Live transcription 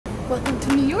Welcome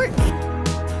to New York!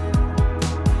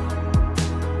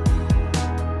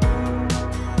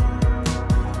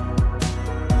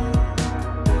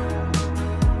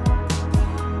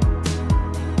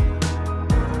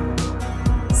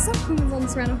 So, humans on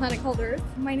this random planet called Earth.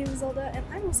 My name is Zelda and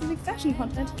I mostly make fashion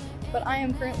content, but I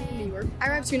am currently in New York. I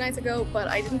arrived 2 nights ago, but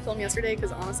I didn't film yesterday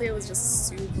because honestly I was just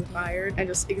super tired and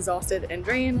just exhausted and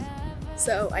drained,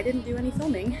 so I didn't do any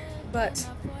filming. But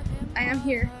I am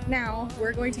here now.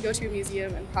 We're going to go to a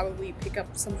museum and probably pick up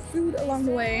some food along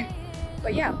the way.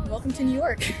 But yeah, welcome to New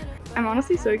York. I'm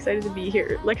honestly so excited to be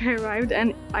here. Like, I arrived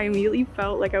and I immediately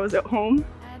felt like I was at home,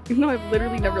 even though I've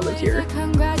literally never lived here.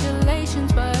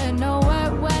 Congratulations, but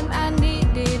nowhere when I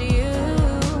needed you.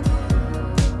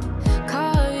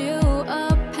 Call you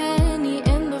a penny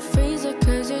in the freezer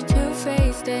 'cause you're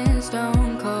two-faced and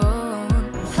stone cold.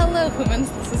 Hello humans,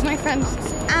 this is my friend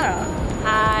Anna.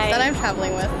 Hi. That I'm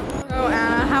traveling with. So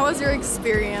Anna, how was your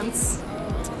experience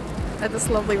at this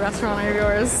lovely restaurant of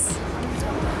yours?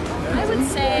 I would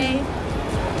say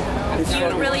if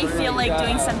you really feel like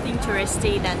doing something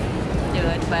touristy, then do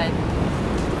it, but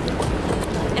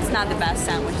it's not the best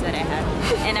sandwich that I had.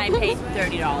 And I paid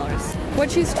 $30.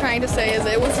 What she's trying to say is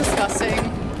it was disgusting.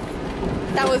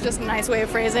 That was just a nice way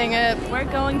of phrasing it. We're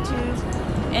going to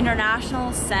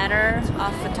International Center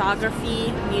of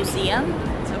Photography Museum,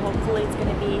 so hopefully it's going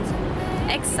to be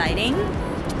exciting.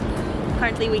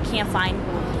 Currently we can't find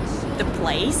the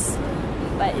place,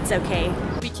 but it's okay.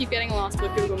 We keep getting lost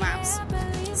with Google Maps.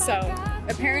 So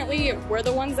apparently we're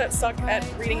the ones that suck at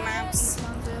reading maps.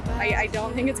 I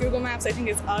don't think it's Google Maps, I think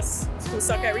it's us who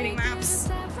suck at reading maps.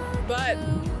 But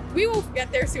we will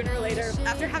get there sooner or later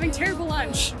after having terrible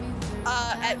lunch.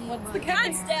 At what's the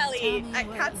Cat's Deli. At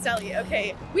Cat's Deli,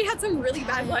 okay. We had some really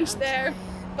bad lunch there,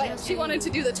 but she wanted to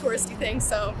do the touristy thing,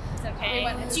 so it's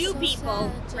okay. Two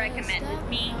people recommended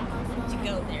me to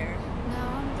go there.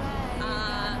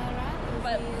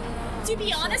 But to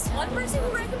be honest, one person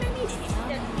who recommended me,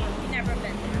 he never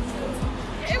been there,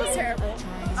 so it was terrible.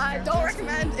 Don't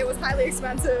recommend, it was highly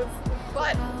expensive,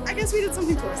 but I guess we did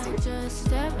something touristy. Just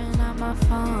staring at my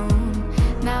phone.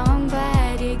 Now I'm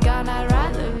glad you're gone, I'd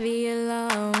rather be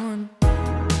alone.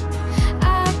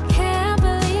 I can't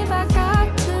believe I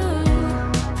got to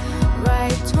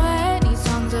write 20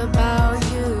 songs about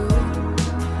you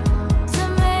to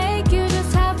make you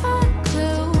just have a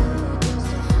clue.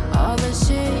 All the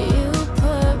shit you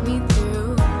put me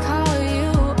through. Call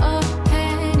you a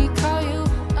penny, call you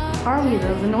a... Are we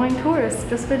those annoying tourists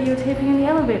just videotaping in the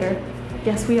elevator?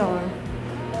 Yes, we are.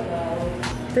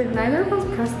 Did neither of us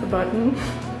press the button?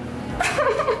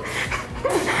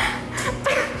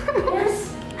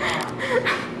 yes.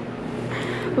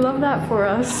 Love that for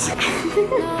us. No,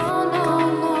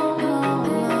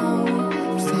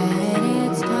 said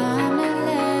it's time to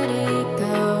let it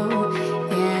go.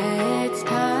 Yeah, it's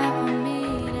time for me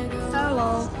to go. Hello.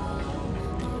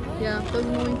 Yeah, those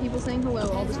annoying people saying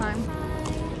hello all the time.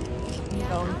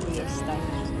 Going through your stuff.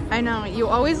 I know, you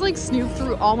always like snoop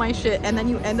through all my shit and then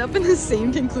you end up in the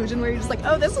same conclusion where you're just like,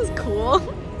 oh, this was cool.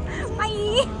 Hi.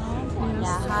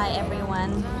 Yeah, hi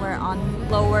everyone. We're on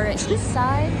Lower East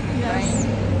Side. Yes.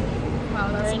 Right?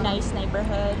 Wow, that's very nice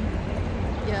neighborhood.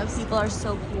 Yes. People are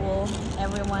so cool.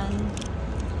 Everyone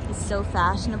is so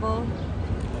fashionable.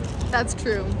 That's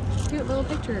true. Cute little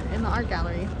picture in the art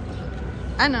gallery.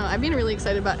 I don't know, I've been really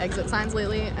excited about exit signs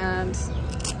lately and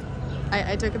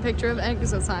I took a picture of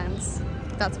exit signs.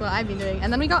 That's what I've been doing.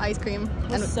 And then we got ice cream.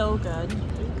 It was so good.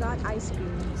 We got ice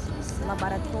cream.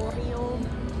 Laboratorio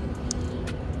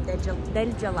del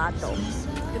Gelato.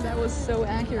 That was so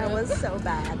accurate. That was so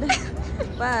bad.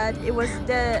 But it was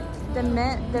the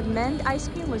mint ice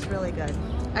cream was really good.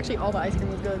 Actually, all the ice cream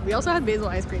was good. We also had basil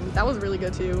ice cream. That was really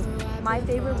good too. My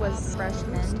favorite was fresh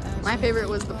mint. My favorite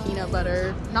was the peanut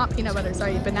butter. Not peanut butter,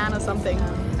 sorry, banana something.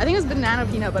 I think it was banana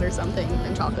peanut butter something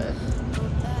and chocolate.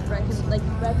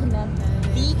 Recommend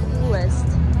the coolest,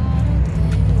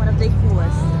 one of the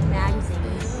coolest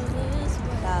magazines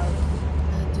about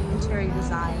interior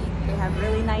design. They have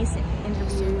really nice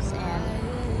interviews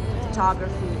and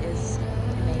photography is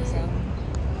amazing.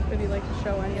 Would you like to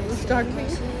show any of the photography?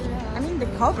 I mean the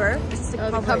cover.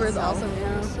 The cover is awesome,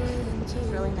 yeah. It's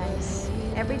really nice.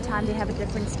 Every time they have a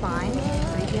different spine. So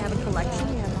if you have a collection,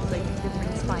 you have like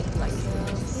different spine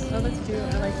collections. Oh, that's cute.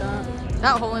 I like that.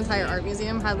 That whole entire art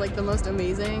museum had like the most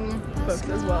amazing books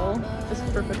as well, just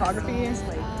for photography.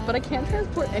 But I can't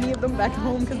transport any of them back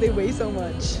home because they weigh so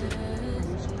much.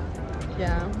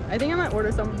 Yeah, I think I might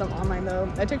order some of them online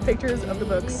though. I took pictures of the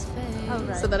books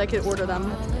so that I could order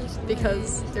them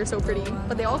because they're so pretty,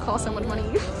 but they all cost so much money.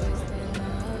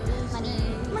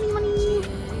 Money.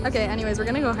 Okay, anyways, we're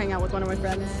gonna go hang out with one of my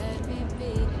friends.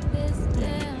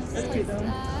 That's cute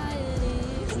though.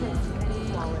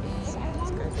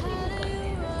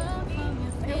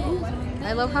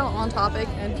 I love how on topic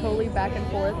and totally back and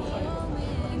forth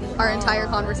our entire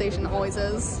conversation always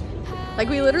is. Like,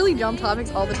 we literally jump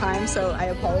topics all the time, so I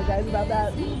apologize about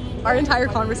that. Our entire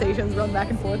conversations run back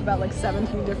and forth about like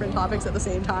 17 different topics at the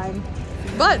same time.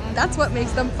 But that's what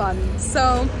makes them fun.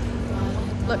 So,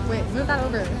 look, wait, move that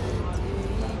over.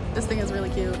 This thing is really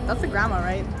cute. That's the grandma,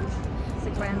 right? It's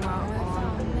the grandma.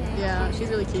 Yeah, she's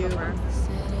really cute.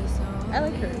 I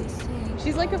like her.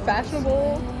 She's like a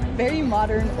fashionable, very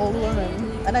modern old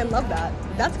woman, and I love that.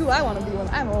 That's who I want to be when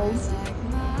I'm old.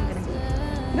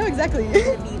 No, exactly.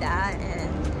 Be that,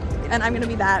 and I'm gonna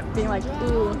be that, being like,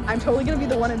 ooh, I'm totally gonna be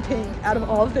the one in pink out of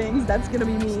all things. That's gonna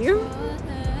be me.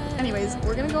 Anyways,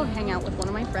 we're gonna go hang out with one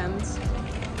of my friends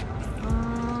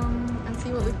and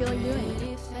see what we feel like doing.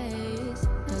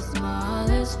 The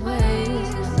smallest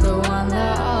ways, the one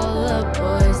that all the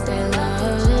boys they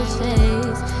love to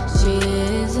chase. She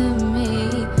isn't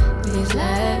me. Please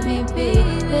let me be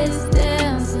this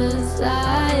damn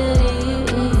society.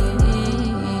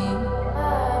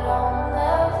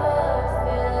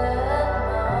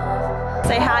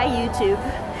 Say hi, YouTube.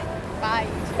 Bye.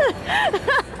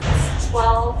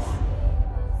 12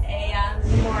 a.m. in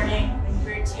the morning.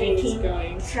 We're taking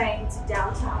train to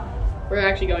downtown. We're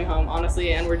actually going home,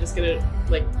 honestly, and we're just gonna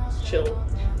like chill.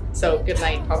 So good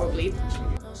night, probably.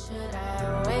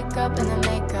 Wake up in the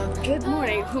makeup. Good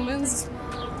morning, humans.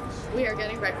 We are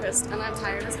getting breakfast, and I'm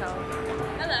tired as hell.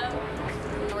 Hello.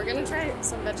 We're gonna try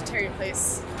some vegetarian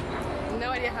place. No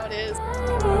idea how it is.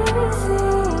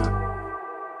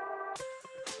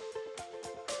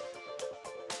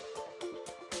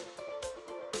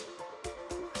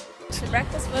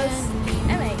 Breakfast was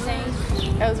amazing.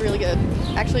 It was really good.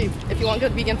 Actually, if you want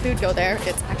good vegan food, go there.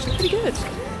 It's actually pretty good.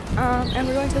 And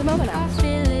we're going to the MoMA now.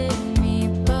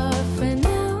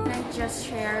 I just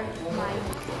share my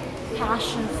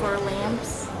passion for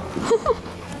lamps.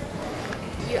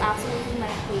 You absolutely might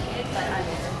hate it, but I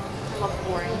love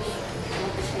orange. I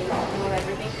love the shape. I love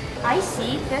everything. I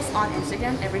see this on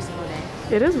Instagram every single day.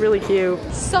 It is really cute.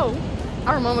 So,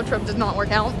 our MoMA trip did not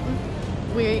work out.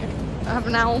 We have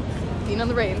now been in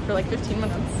the rain for like 15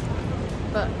 minutes.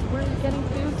 But we're getting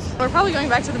food. We're probably going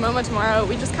back to the MoMA tomorrow.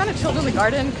 We just kind of chilled in the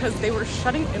garden because they were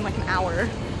shutting in like an hour.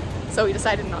 So we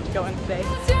decided not to go in today.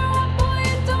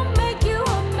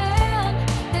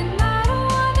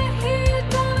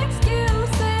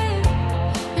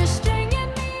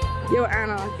 Yo,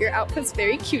 Anna, your outfit's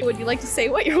very cute. Would you like to say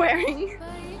what you're wearing?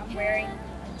 I'm wearing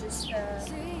just a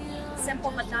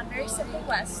simple but not very simple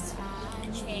vest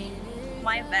and chain.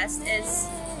 My vest is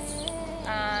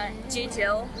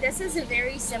Jill. This is a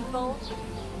very simple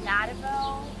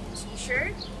Nataville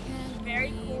t-shirt.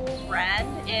 Very cool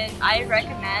brand, and I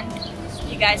recommend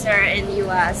if you guys are in the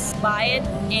US, buy it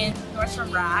in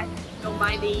Nordstrom Rack. Don't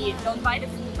buy the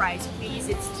full price, please.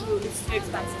 It's too expensive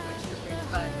for t-shirts,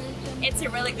 but it's a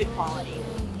really good quality.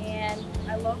 And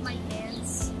I love my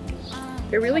pants.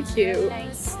 They're really cute.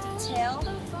 Nice detail.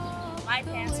 My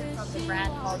pants are from the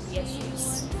brand called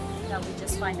VSUs that we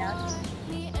just find out.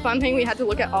 Fun thing, we had to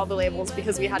look at all the labels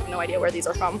because we had no idea where these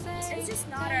are from. It's just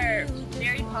not our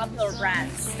very popular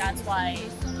brands. That's why.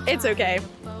 It's okay.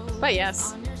 But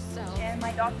yes. And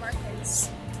my Doc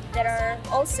Martens that are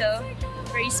also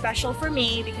very special for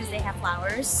me because they have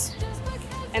flowers.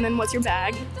 And then what's your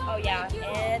bag? Oh yeah,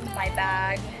 and my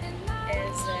bag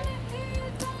is a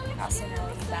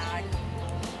Casanelli bag.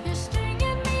 You're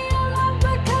stringing me along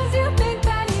because you think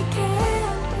that you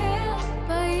can,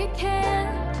 but you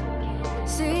can't.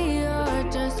 See, you're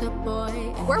just a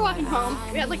boy. We're walking home.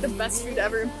 We had like the best food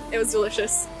ever. It was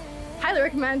delicious. Highly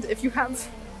recommend if you have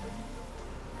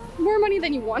more money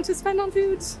than you want to spend on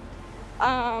food.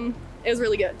 It was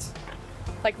really good.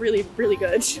 Like really, really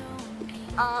good.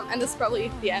 And this is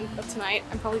probably the end of tonight.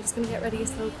 I'm probably just gonna get ready,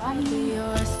 so bye.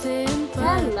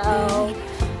 Hello.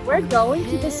 We're going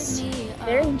to this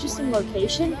very interesting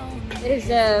location.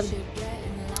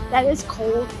 That is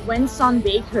called Wenson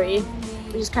Bakery,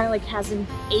 which is kind of like has an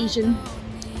Asian,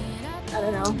 I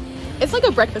don't know. It's like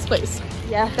a breakfast place.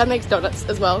 Yeah. That makes donuts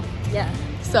as well. Yeah.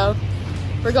 So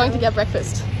we're going to get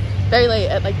breakfast very late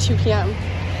at like 2 p.m.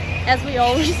 As we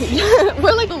always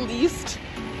We're like the least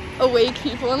awake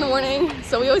people in the morning,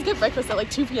 so we always get breakfast at like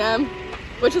 2 p.m.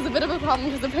 which is a bit of a problem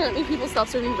because apparently people stop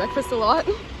serving breakfast a lot.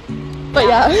 But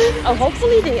yeah. Oh,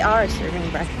 hopefully they are serving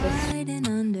breakfast. Hiding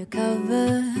under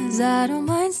covers, I don't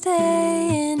mind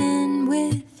staying in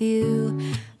with you.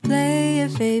 Play your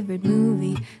favorite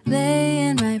movie,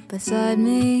 laying right beside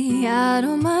me. I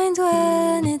don't mind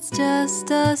when it's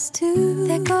just us two.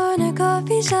 That corner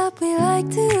coffee shop we like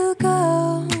to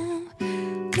go.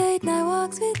 Late night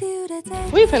walks with you to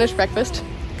take. We finished breakfast.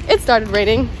 It started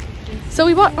raining, so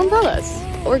we bought umbrellas.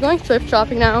 We're going thrift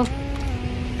shopping now.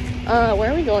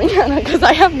 Where are we going? Because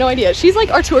I have no idea. She's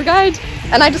like our tour guide,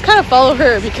 and I just kind of follow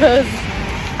her because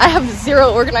I have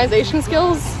zero organization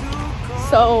skills.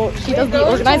 So she does the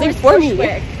organizing for me.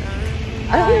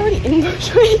 Aren't we already in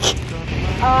Bushwick?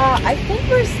 I think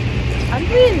aren't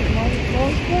we in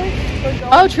Williamsburg?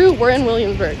 Oh, true. We're in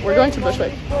Williamsburg. We're going to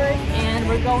Bushwick. And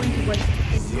we're going to Bushwick.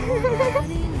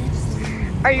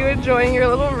 Are you enjoying your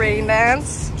little rain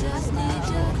dance?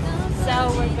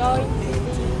 So we're going to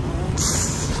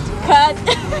cut.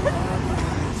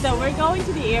 So we're going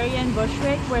to the area in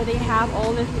Bushwick where they have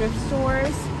all the thrift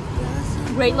stores.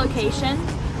 Great location.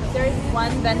 There's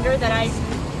one vendor that I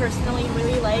personally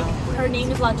really like. Her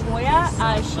name is Latoya.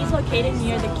 She's located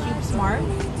near the Cube Smart,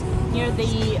 near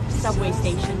the subway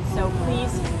station. So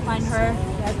please find her.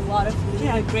 She has a lot of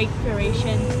great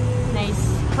curation,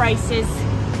 nice prices.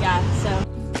 Yeah, so.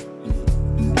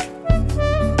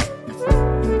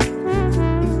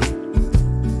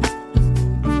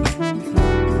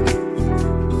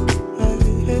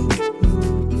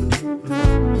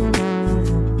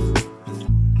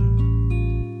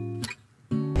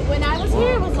 When I was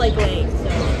here, it was like late, so.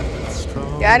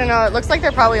 Yeah, I don't know. It looks like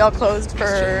they're probably all closed for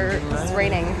it's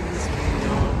raining.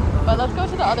 But let's go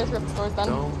to the other thrift stores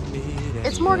then.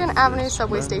 It's Morgan Avenue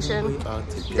subway station.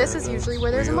 This is usually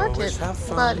where there's a market,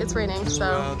 but it's raining,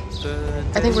 so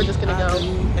I think we're just gonna go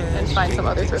and find some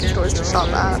other thrift stores to shop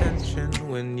at.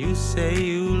 When you say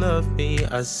you love me,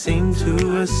 I seem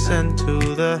to ascend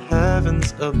to the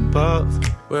heavens above,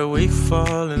 where we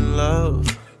fall in love.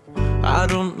 I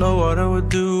don't know what I would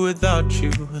do without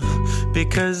you,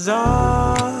 because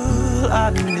all I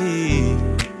need,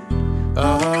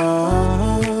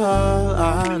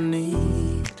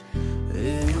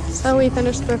 So we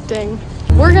finished thrifting.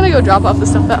 We're gonna go drop off the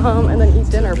stuff at home and then eat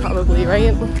dinner probably,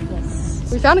 right?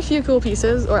 Yes. We found a few cool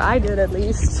pieces, or I did at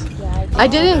least. Yeah, I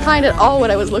didn't find at all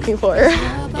what I was looking for.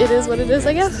 It is what it is,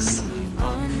 I guess.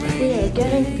 We are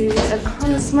getting food at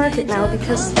Honest Market now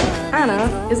because Anna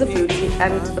is a foodie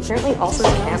and apparently also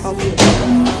can't own food.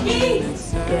 Yay.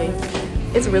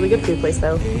 It's a really good food place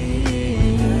though.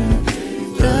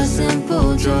 The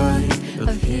simple joy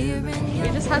of hearing. We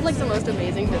just had like the most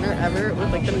amazing dinner ever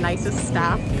with like the nicest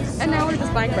staff, and now we're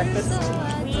just buying breakfast.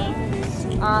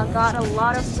 We got a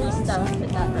lot of free stuff at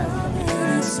that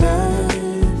restaurant.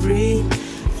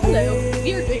 Hello,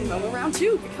 we are doing Momo round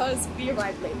 2 because we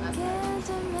arrived late last night.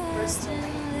 We're still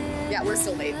late. Yeah, we're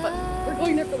still late, but we're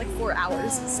going there for like 4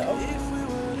 hours, so.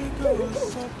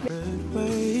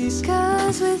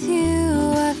 Cause with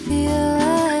you I feel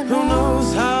like who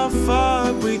knows how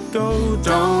far we go?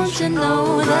 Don't you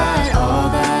know that all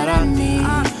that I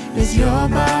need is your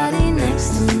body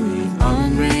next to me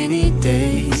on rainy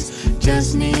days?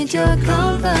 Just need your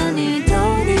company,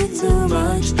 don't need too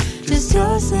much, just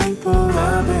your simple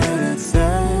love and it's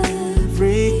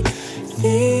everything.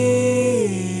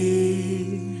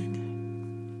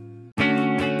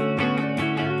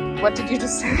 What did you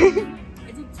just say?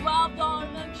 It's a $12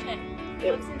 milkshake.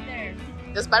 What's in there?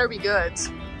 This better be good.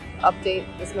 Update,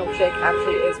 this milkshake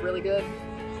actually is really good.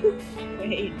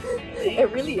 Wait. It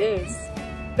really is.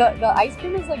 The ice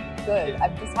cream is like good.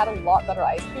 I've just had a lot better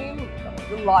ice cream.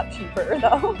 A lot cheaper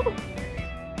though.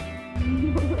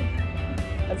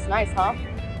 That's nice, huh?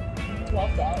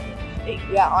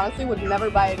 $12. Yeah, honestly would never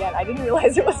buy again. I didn't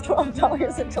realize it was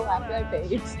 $12 until after I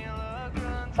paid.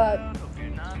 But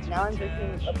now I'm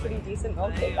drinking a pretty decent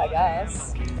milkshake, I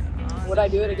guess. Would I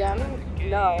do it again?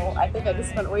 No, I think I just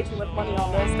spent way too much money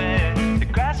on this.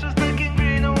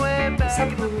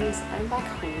 Suppose I'm back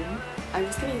home. I'm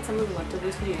just gonna eat some of the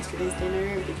leftovers from yesterday's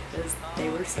dinner because they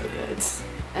were so good.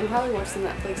 And probably watch some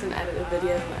Netflix and edit a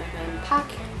video and then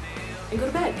pack and go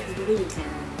to bed because we're leaving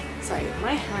tomorrow. Sorry,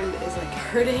 my hand is like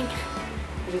hurting,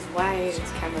 which is why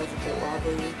this camera is a bit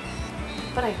wobbly,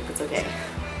 but I hope it's okay.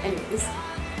 Anyways,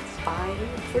 bye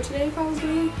for today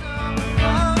probably.